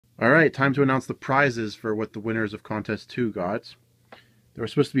Alright, time to announce the prizes for what the winners of Contest 2 got. There were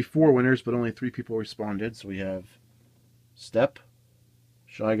supposed to be 4 winners, but only 3 people responded. So we have Step,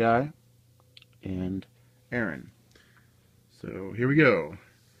 Shy Guy, and Aaron. So here we go.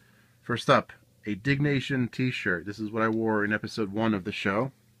 First up, a Dignation t-shirt. This is what I wore in episode 1 of the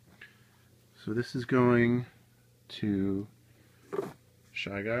show. So this is going to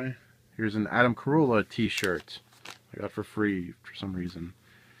Shy Guy. Here's an Adam Carolla t-shirt I got for free for some reason.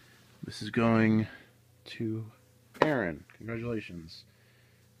 This is going to Aaron. Congratulations.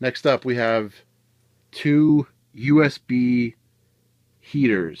 Next up, we have 2 USB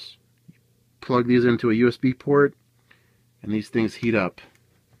heaters. Plug these into a USB port, and these things heat up.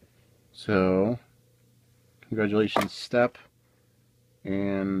 So, congratulations, Step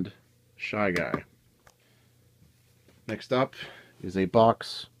and Shy Guy. Next up is a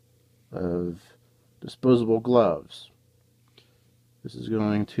box of disposable gloves. This is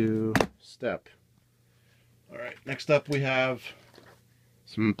going to Step. Alright, next up we have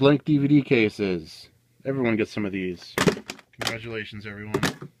some blank DVD cases. Everyone gets some of these. Congratulations, everyone.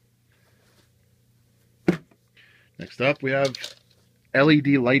 Next up we have LED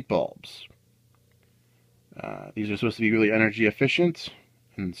light bulbs. These are supposed to be really energy efficient,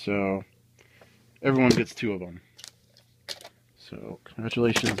 and so everyone gets 2 of them. So,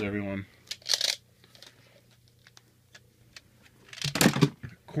 congratulations, everyone.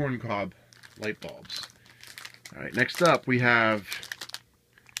 Corncob light bulbs. Alright, next up we have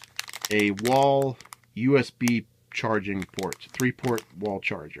a wall USB charging port. 3-port wall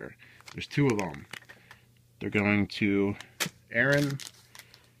charger. There's 2 of them. They're going to Aaron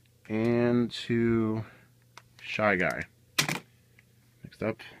and to Shy Guy. Next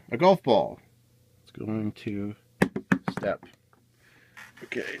up, a golf ball. It's going to Step.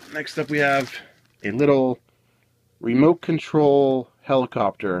 Okay, next up we have a little remote control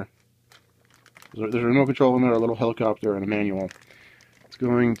helicopter. There's a remote control in there, a little helicopter, and a manual. It's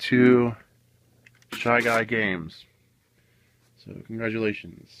going to Shy Guy Games. So,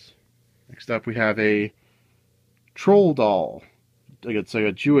 congratulations. Next up, we have a troll doll. It's like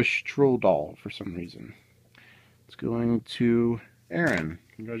a Jewish troll doll for some reason. It's going to Aaron.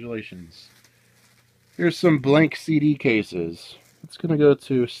 Congratulations. Here's some blank CD cases. It's going to go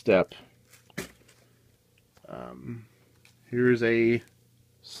to Step. Here's a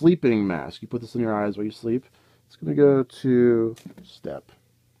sleeping mask. You put this in your eyes while you sleep. It's going to go to Step.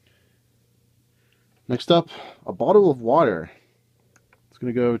 Next up, a bottle of water. It's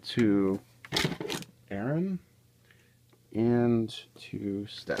going to go to Aaron and to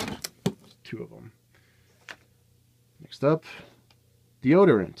Step. 2 of them. Next up,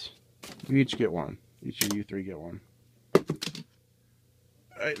 deodorant. You each get 1. Each of you 3 get 1.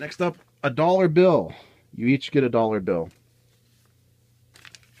 Alright, next up, a dollar bill. You each get a dollar bill.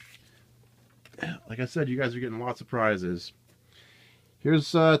 Like I said, you guys are getting lots of prizes.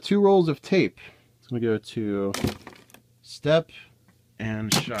 Here's 2 rolls of tape. It's going to go to Step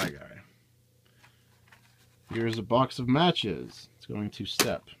and Shy Guy. Here's a box of matches. It's going to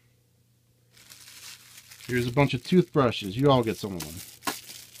Step. Here's a bunch of toothbrushes. You all get some of them.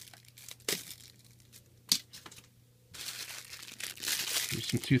 Here's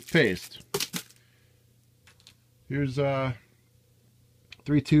some toothpaste. Here's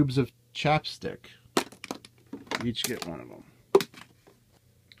 3 tubes of chapstick. You each get 1 of them.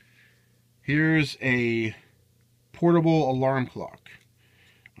 Here's a portable alarm clock.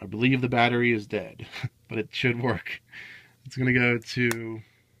 I believe the battery is dead, but it should work. It's going to go to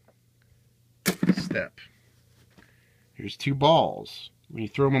Step. Here's 2 balls. When you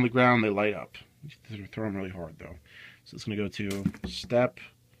throw them on the ground, they light up. You have to throw them really hard, though. So it's going to go to Step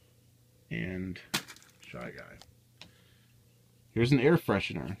and Shy Guy. Here's an air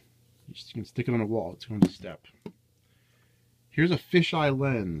freshener. You can stick it on a wall. It's going to Step. Here's a fisheye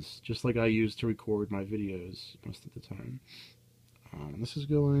lens, just like I use to record my videos most of the time. This is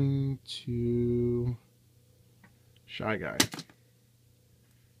going to Shy Guy.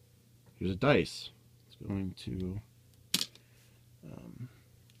 Here's a dice. It's going to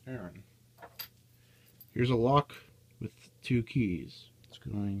Aaron. Here's a lock with 2 keys. It's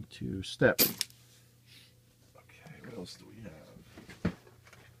going to Step. Okay, what else do we have?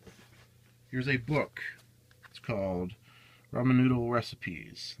 Here's a book. It's called Ramen Noodle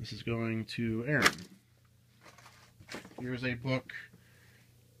Recipes. This is going to Aaron. Here's a book.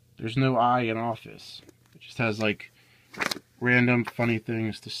 There's no I in office. It just has like random funny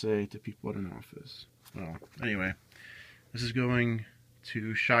things to say to people at an office. Well, anyway, this is going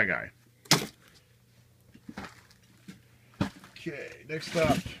to Shy Guy. Okay, next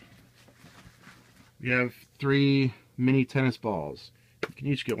up, we have 3 mini tennis balls. You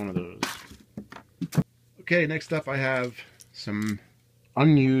can each get one of those. Okay, next up I have some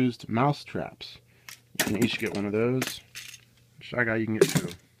unused mouse traps. You can each get one of those. Shy Guy, you can get two.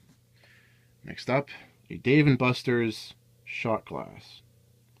 Next up, a Dave & Buster's shot glass.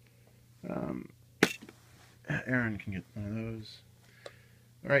 Aaron can get one of those.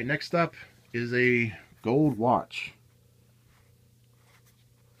 Alright, next up is a gold watch.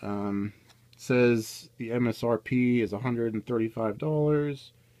 It says the MSRP is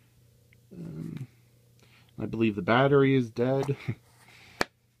 $135. I believe the battery is dead.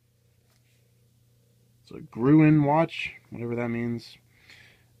 It's a Gruen watch, whatever that means.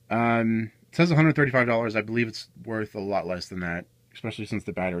 It says $135. I believe it's worth a lot less than that, especially since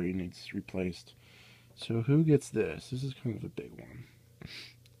the battery needs replaced. So who gets this? This is kind of a big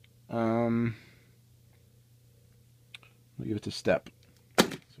one. I'll give it to Step. So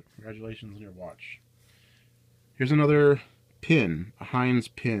congratulations on your watch. Here's another pin, a Heinz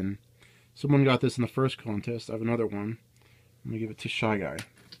pin. Someone got this in the first contest. I have another one. I'm going to give it to Shy Guy.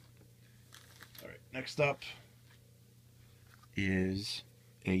 Alright, next up is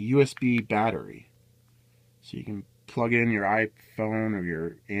a USB battery. So you can plug in your iPhone or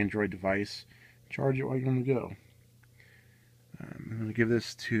your Android device, charge it while you're on the go. I'm going to give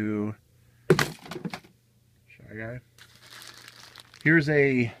this to Shy Guy. Here's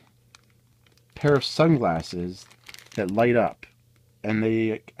a pair of sunglasses that light up, and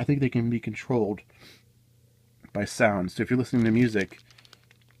I think they can be controlled by sound. So if you're listening to music,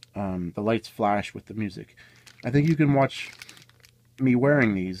 the lights flash with the music. I think you can watch me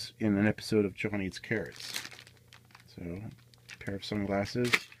wearing these in an episode of John Eats Carrots. So, a pair of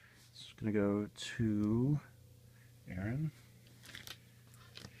sunglasses. It's going to go to Aaron.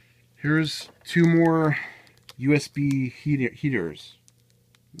 Here's two more USB heaters.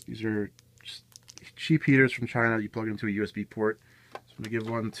 These are just cheap heaters from China. You plug into a USB port. So I'm going to give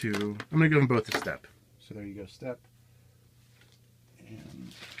one to, I'm going to give them both to Step. So there you go, Step.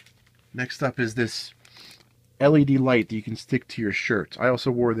 And next up is this LED light that you can stick to your shirt. I also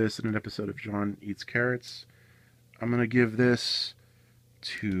wore this in an episode of John Eats Carrots. I'm going to give this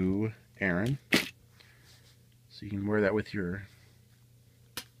to Aaron. So you can wear that with your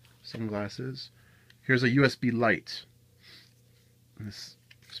sunglasses. Here's a USB light. This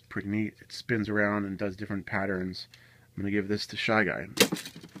is pretty neat. It spins around and does different patterns. I'm going to give this to Shy Guy.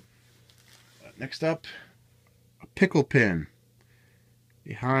 Next up, a pickle pin.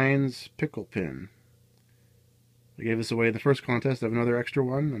 The Heinz pickle pin. I gave this away in the first contest. I have another extra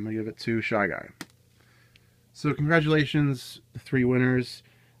one. I'm going to give it to Shy Guy. So congratulations, the 3 winners.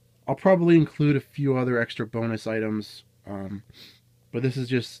 I'll probably include a few other extra bonus items, but this is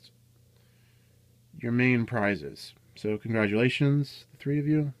just your main prizes. So congratulations, the 3 of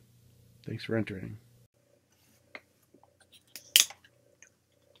you. Thanks for entering.